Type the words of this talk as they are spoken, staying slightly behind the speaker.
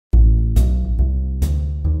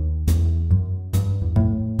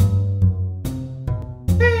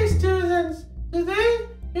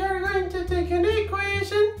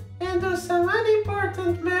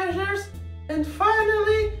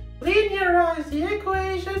linearize the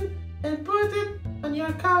equation and put it on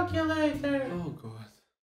your calculator. Oh god.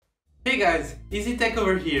 Hey guys, EasyTech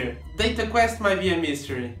over here. DataQuest might be a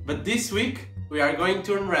mystery, but this week we are going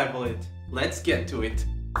to unravel it. Let's get to it.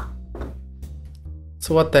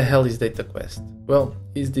 So what the hell is DataQuest? Well,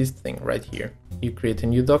 it's this thing right here. You create a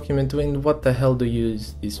new document and what the hell do you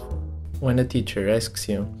use this for? When a teacher asks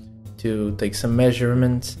you to take some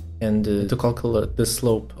measurements and to calculate the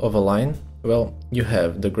slope of a line, well, you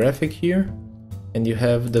have the graphic here and you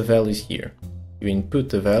have the values here. You input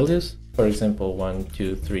the values, for example 1,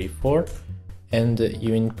 2, 3, 4, and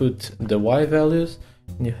you input the y values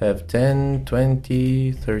and you have 10,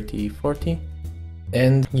 20, 30, 40,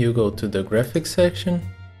 and you go to the graphics section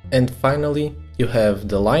and finally you have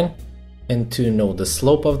the line, and to know the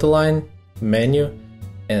slope of the line, menu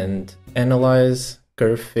and analyze,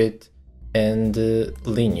 curve fit and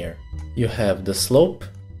linear. You have the slope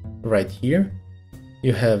right here,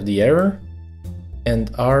 you have the error and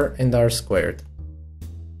R squared.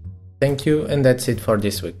 Thank you, and that's it for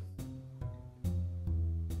this week.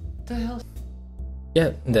 What the hell?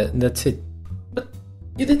 Yeah, that's it. But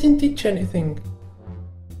you didn't teach anything.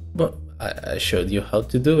 But I showed you how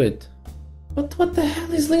to do it. But what the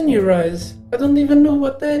hell is Linearize? I don't even know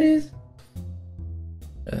what that is.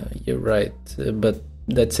 You're right, but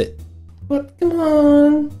that's it. What? Come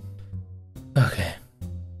on! Okay,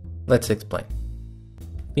 let's explain.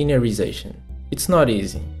 Linearization. It's not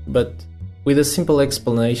easy, but with a simple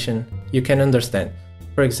explanation you can understand.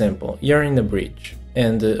 For example, you're in a bridge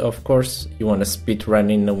and of course you want to speed run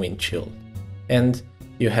in a windshield and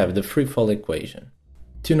you have the free fall equation.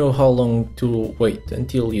 To know how long to wait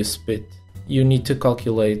until you spit, you need to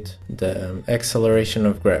calculate the acceleration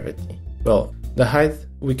of gravity. Well, the height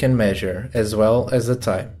we can measure as well as the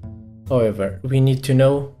time. However, we need to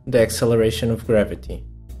know the acceleration of gravity.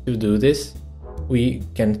 To do this, we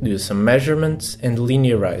can do some measurements and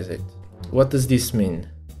linearize it. What does this mean?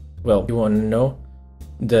 Well, you want to know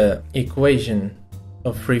the equation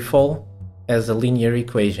of free fall as a linear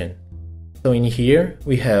equation. So in here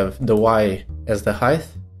we have the y as the height,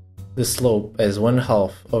 the slope as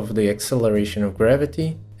 1/2 of the acceleration of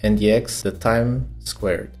gravity, and the x the time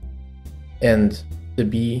squared. And the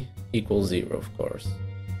b equals 0, of course.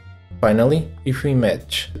 Finally, if we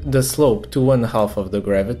match the slope to 1/2 of the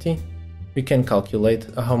gravity, we can calculate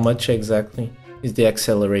how much exactly is the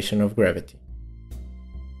acceleration of gravity.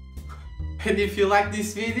 And if you like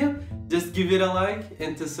this video, just give it a like,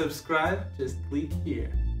 and to subscribe, just click here.